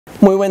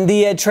Muy buen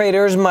día,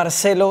 traders.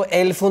 Marcelo,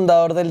 el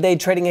fundador del Day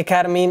Trading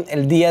Academy.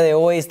 El día de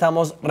hoy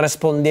estamos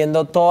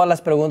respondiendo todas las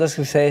preguntas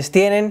que ustedes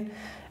tienen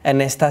en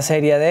esta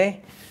serie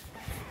de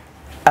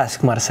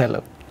Ask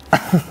Marcelo.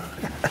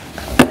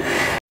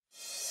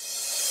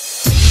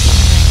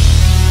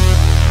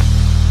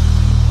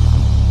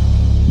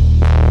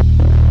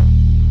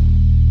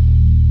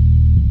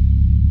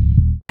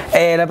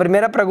 La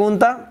primera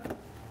pregunta,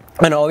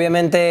 bueno,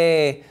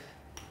 obviamente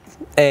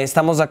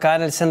estamos acá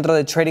en el centro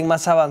de trading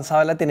más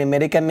avanzado de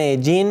Latinoamérica, en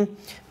Medellín.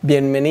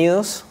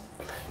 Bienvenidos.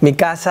 Mi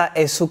casa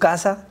es su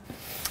casa,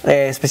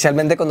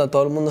 especialmente cuando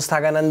todo el mundo está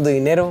ganando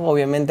dinero.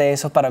 Obviamente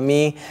eso para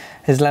mí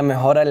es la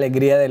mejor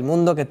alegría del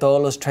mundo, que todos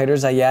los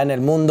traders allá en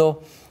el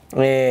mundo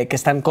que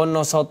están con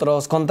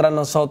nosotros, contra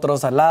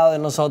nosotros, al lado de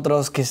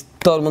nosotros, que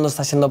todo el mundo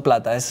está haciendo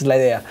plata. Esa es la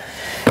idea.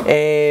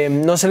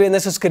 No se olviden de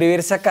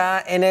suscribirse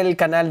acá en el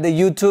canal de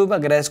YouTube.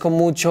 Agradezco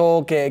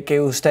mucho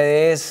que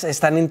ustedes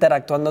están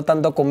interactuando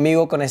tanto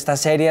conmigo con esta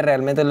serie.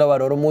 Realmente lo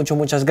valoro mucho.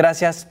 Muchas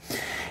gracias.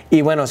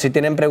 Y bueno, si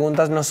tienen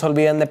preguntas, no se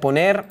olviden de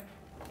poner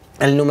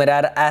el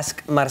numeral Ask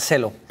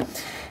Marcelo.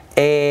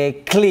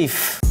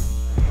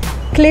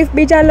 Cliff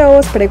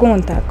Villalobos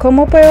pregunta: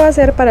 ¿cómo puedo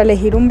hacer para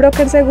elegir un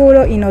broker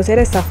seguro y no ser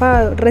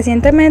estafado?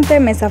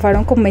 Recientemente me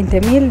estafaron con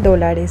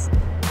 $20,000.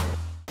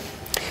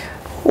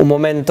 Un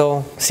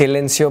momento,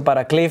 silencio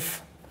para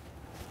Cliff.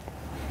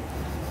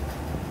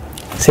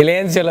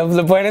 Silencio,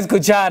 lo pueden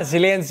escuchar,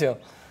 silencio.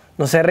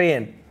 No se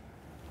ríen.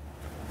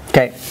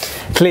 Ok,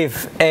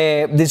 Cliff,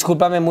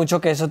 discúlpame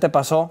mucho que eso te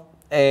pasó.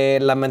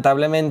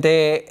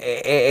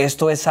 Lamentablemente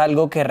esto es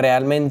algo que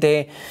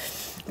realmente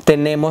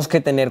tenemos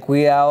que tener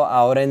cuidado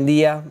ahora en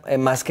día,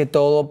 más que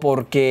todo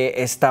porque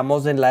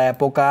estamos en la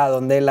época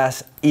donde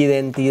las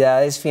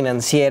identidades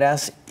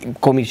financieras,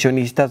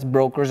 comisionistas,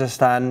 brokers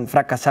están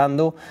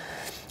fracasando.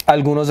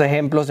 Algunos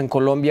ejemplos en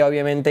Colombia,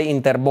 obviamente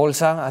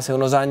Interbolsa hace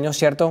unos años,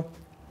 ¿cierto?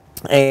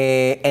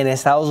 En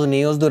Estados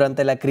Unidos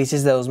durante la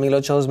crisis de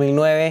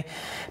 2008-2009,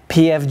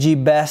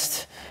 PFG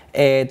Best,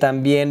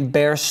 también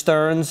Bear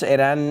Stearns,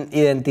 eran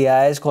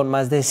identidades con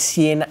más de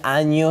 100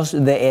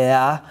 años de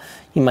edad.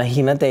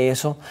 Imagínate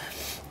eso.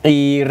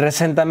 Y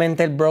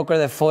recientemente el broker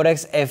de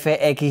Forex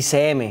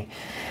FXM.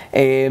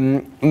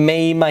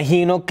 Me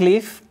imagino,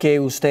 Cliff, que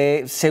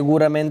usted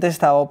seguramente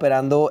estaba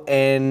operando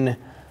en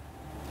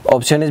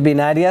opciones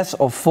binarias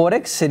o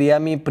Forex. Sería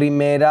mi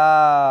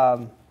primera,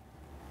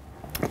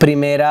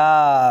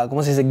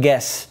 ¿cómo se dice?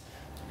 Guess.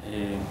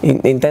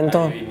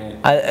 Intento.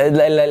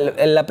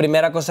 La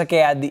primera cosa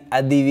que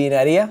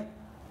adivinaría.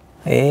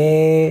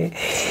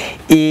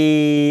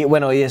 Y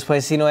bueno, y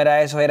después si no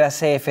era eso, era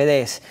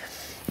CFDs.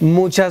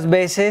 Muchas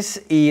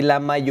veces y la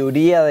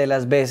mayoría de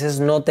las veces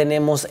no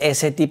tenemos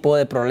ese tipo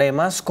de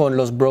problemas con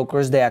los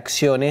brokers de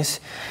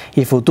acciones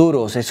y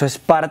futuros. Eso es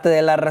parte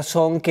de la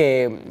razón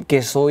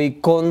que soy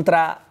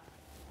contra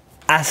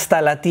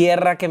hasta la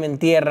tierra que me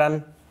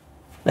entierran.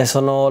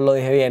 Eso no lo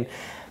dije bien.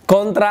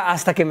 Contra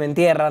hasta que me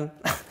entierran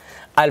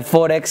al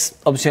Forex,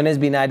 opciones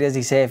binarias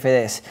y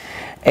CFDs.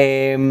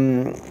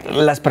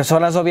 Las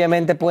personas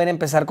obviamente pueden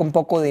empezar con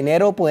poco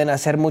dinero, pueden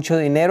hacer mucho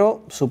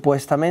dinero,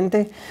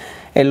 supuestamente.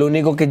 El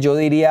único que yo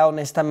diría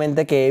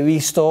honestamente que he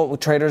visto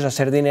traders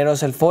hacer dinero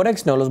es el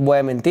Forex, no los voy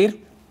a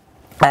mentir.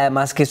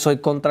 Además que soy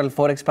contra el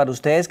Forex para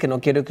ustedes, que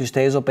no quiero que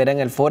ustedes operen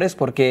el Forex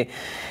porque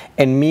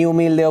en mi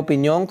humilde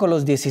opinión, con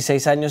los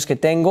 16 años que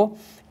tengo,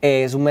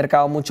 es un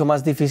mercado mucho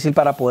más difícil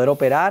para poder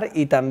operar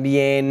y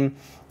también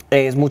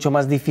es mucho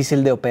más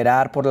difícil de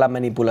operar por la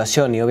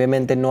manipulación y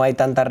obviamente no hay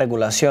tanta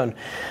regulación.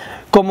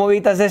 ¿Cómo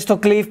evitas esto,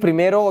 Cliff?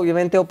 Primero,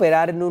 obviamente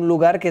operar en un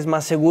lugar que es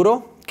más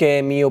seguro, que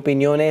en mi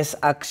opinión es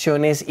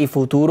acciones y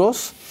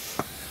futuros.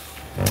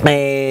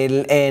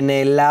 En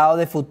el lado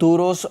de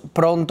futuros,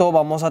 pronto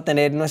vamos a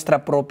tener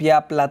nuestra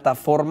propia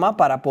plataforma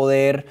para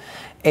poder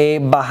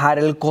bajar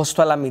el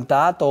costo a la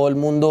mitad. Todo el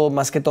mundo,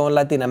 más que todo en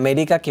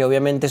Latinoamérica, que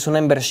obviamente es una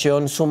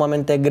inversión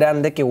sumamente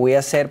grande que voy a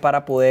hacer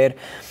para poder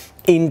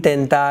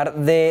intentar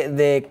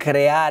de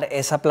crear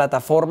esa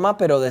plataforma,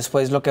 pero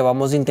después lo que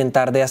vamos a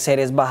intentar de hacer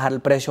es bajar el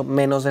precio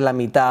menos de la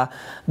mitad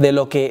de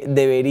lo que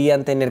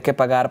deberían tener que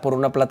pagar por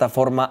una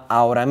plataforma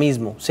ahora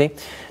mismo, ¿sí?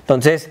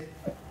 Entonces,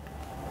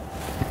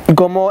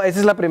 esa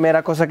es la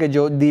primera cosa que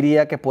yo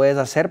diría que puedes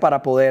hacer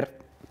para poder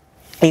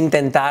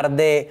intentar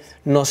de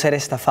no ser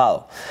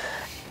estafado.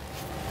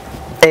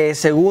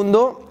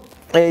 Segundo,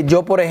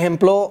 yo por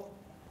ejemplo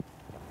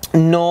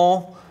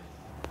no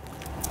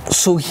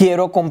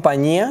sugiero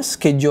compañías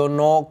que yo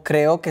no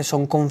creo que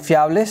son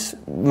confiables,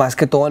 más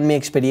que todo en mi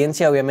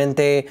experiencia,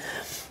 obviamente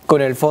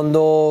con el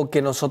fondo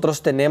que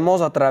nosotros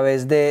tenemos a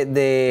través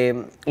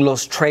de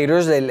los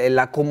traders, de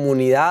la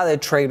comunidad de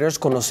traders.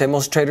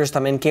 Conocemos traders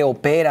también que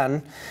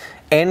operan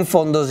en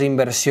fondos de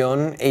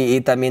inversión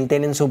y también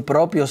tienen sus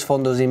propios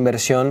fondos de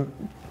inversión.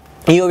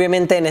 Y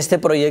obviamente en este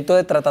proyecto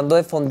de tratando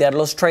de fondear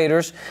los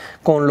traders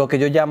con lo que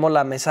yo llamo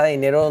la mesa de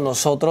dinero de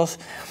nosotros,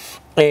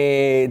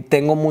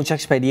 tengo mucha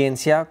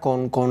experiencia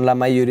con la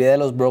mayoría de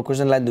los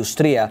brokers en la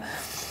industria.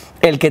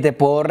 El que te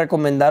puedo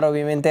recomendar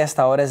obviamente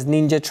hasta ahora es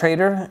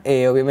NinjaTrader.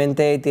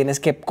 Obviamente tienes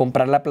que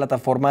comprar la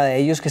plataforma de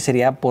ellos, que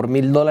sería por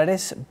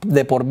 $1000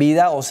 de por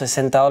vida o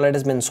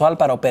 $60 mensual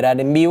para operar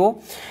en vivo,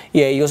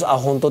 y ellos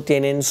adjunto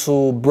tienen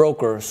su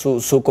broker,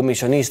 su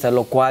comisionista,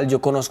 lo cual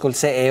yo conozco el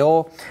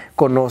CEO,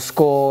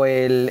 conozco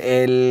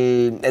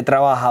he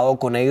trabajado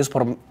con ellos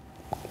por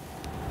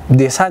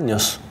 10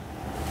 años,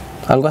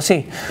 algo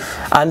así.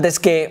 Antes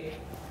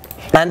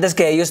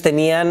que ellos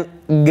tenían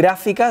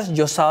gráficas,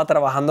 yo estaba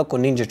trabajando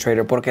con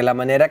NinjaTrader, porque la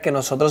manera que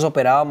nosotros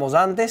operábamos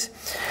antes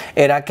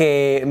era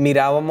que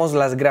mirábamos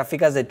las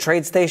gráficas de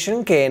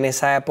TradeStation, que en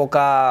esa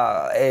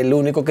época el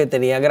único que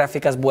tenía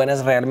gráficas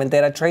buenas realmente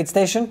era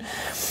TradeStation,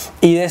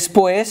 y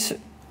después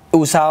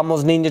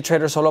usábamos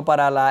NinjaTrader solo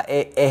para la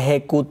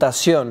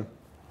ejecución.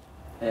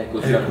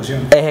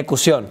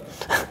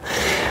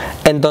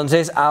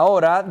 Entonces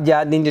ahora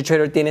ya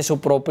NinjaTrader tiene su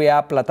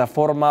propia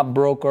plataforma,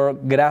 broker,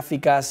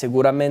 gráfica.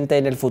 Seguramente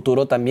en el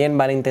futuro también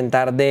van a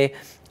intentar de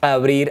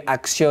abrir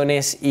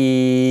acciones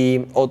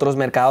y otros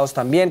mercados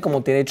también,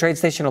 como tiene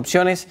TradeStation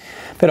opciones,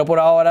 pero por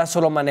ahora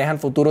solo manejan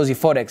futuros y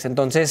forex.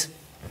 Entonces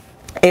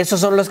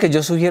esos son los que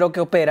yo sugiero que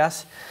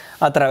operas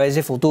a través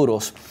de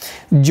futuros.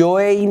 Yo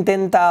he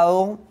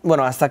intentado,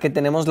 bueno, hasta que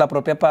tenemos la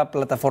propia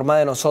plataforma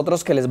de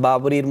nosotros, que les va a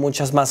abrir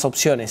muchas más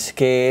opciones,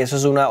 que eso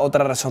es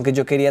otra razón que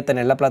yo quería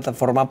tener la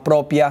plataforma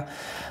propia,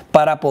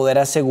 para poder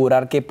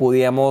asegurar que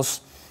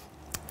pudiéramos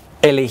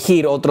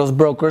elegir otros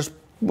brokers,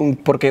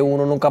 porque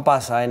uno nunca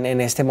pasa en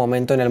este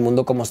momento en el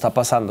mundo como está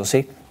pasando,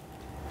 ¿sí?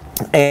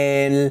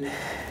 En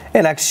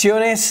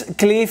acciones,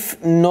 Cliff,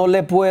 no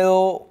le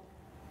puedo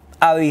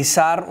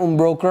avisar un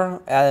broker,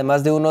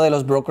 además de uno de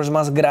los brokers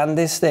más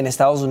grandes en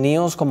Estados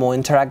Unidos, como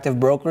Interactive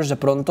Brokers de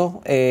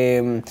pronto.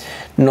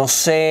 No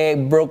sé,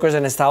 brokers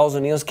en Estados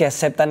Unidos que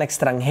aceptan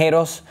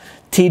extranjeros.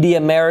 TD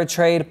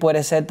Ameritrade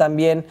puede ser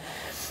también.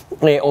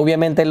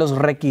 Obviamente los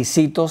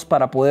requisitos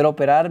para poder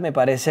operar, me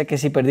parece que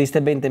si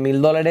perdiste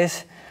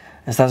 $20,000,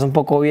 estás un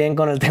poco bien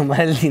con el tema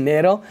del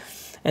dinero.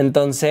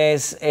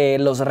 Entonces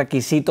los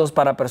requisitos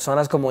para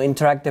personas como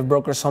Interactive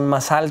Brokers son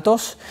más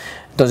altos.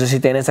 Entonces si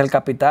tienes el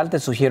capital, te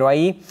sugiero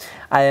ahí.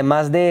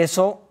 Además de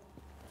eso,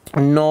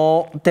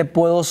 no te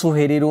puedo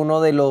sugerir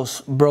uno de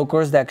los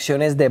brokers de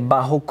acciones de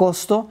bajo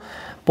costo,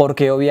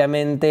 porque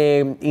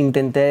obviamente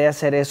intenté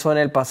hacer eso en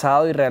el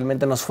pasado y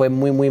realmente nos fue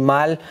muy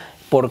mal,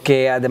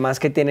 porque además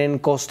que tienen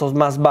costos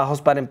más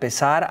bajos para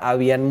empezar,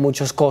 habían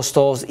muchos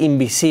costos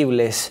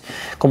invisibles,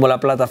 como la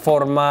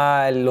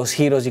plataforma, los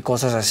giros y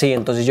cosas así.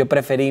 Entonces yo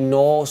preferí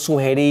no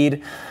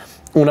sugerir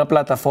una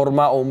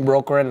plataforma o un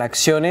broker en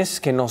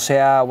acciones que no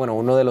sea, bueno,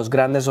 uno de los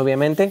grandes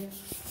obviamente,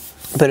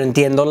 pero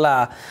entiendo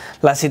la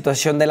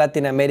situación de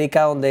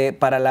Latinoamérica, donde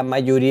para la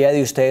mayoría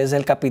de ustedes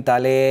el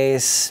capital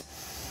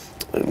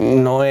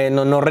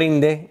no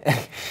rinde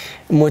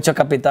mucho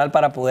capital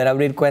para poder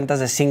abrir cuentas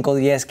de 5,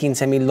 10,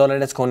 15 mil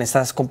dólares con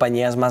estas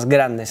compañías más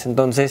grandes.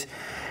 Entonces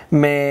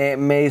me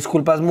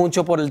disculpas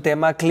mucho por el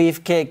tema, Cliff,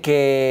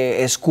 que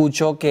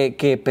escucho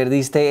que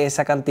perdiste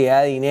esa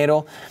cantidad de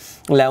dinero.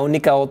 La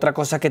única otra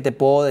cosa que te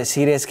puedo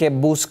decir es que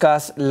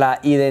buscas la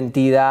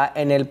identidad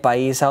en el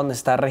país a donde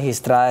está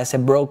registrada ese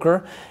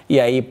broker, y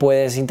ahí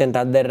puedes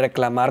intentar de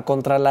reclamar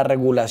contra la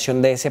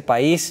regulación de ese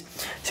país.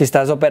 Si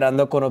estás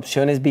operando con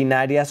opciones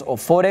binarias o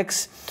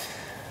forex,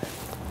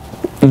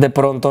 de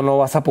pronto no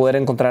vas a poder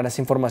encontrar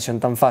esa información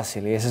tan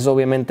fácil, y esa es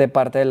obviamente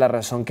parte de la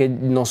razón que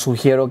no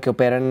sugiero que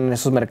operen en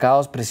esos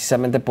mercados,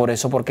 precisamente por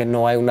eso, porque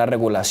no hay una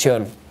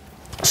regulación.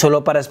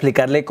 Solo para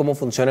explicarle cómo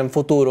funcionan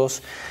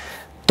futuros.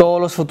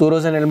 Todos los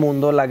futuros en el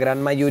mundo, la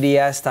gran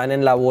mayoría están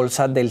en la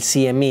bolsa del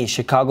CME,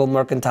 Chicago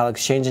Mercantile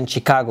Exchange en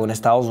Chicago, en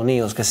Estados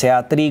Unidos, que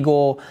sea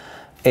trigo,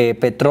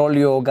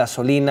 petróleo,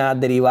 gasolina,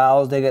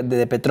 derivados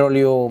de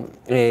petróleo,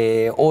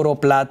 oro,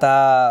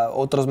 plata,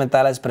 otros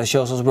metales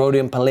preciosos,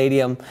 rhodium,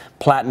 palladium,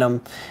 platinum,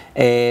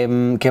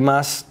 ¿qué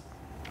más?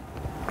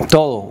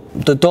 Todo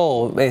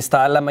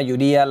está la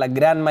mayoría, la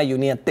gran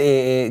mayoría,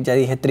 ya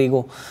dije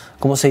trigo,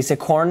 ¿cómo se dice?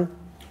 Corn,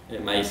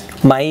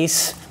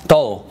 maíz,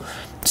 todo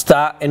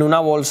está en una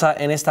bolsa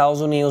en Estados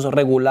Unidos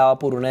regulada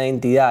por una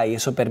entidad, y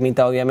eso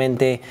permite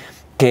obviamente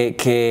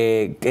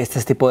que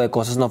este tipo de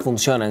cosas no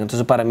funcionan.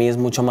 Entonces para mí es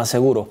mucho más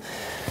seguro.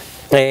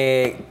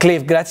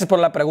 Cliff, gracias por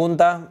la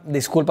pregunta.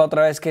 Disculpa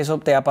otra vez que eso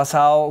te ha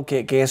pasado,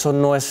 que eso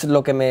no es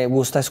lo que me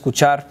gusta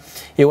escuchar.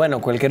 Y bueno,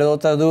 cualquier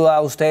otra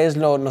duda, ustedes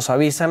nos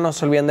avisan. No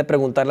se olviden de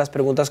preguntar las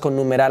preguntas con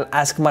numeral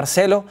Ask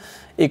Marcelo,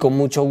 y con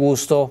mucho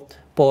gusto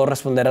puedo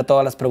responder a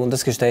todas las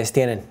preguntas que ustedes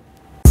tienen.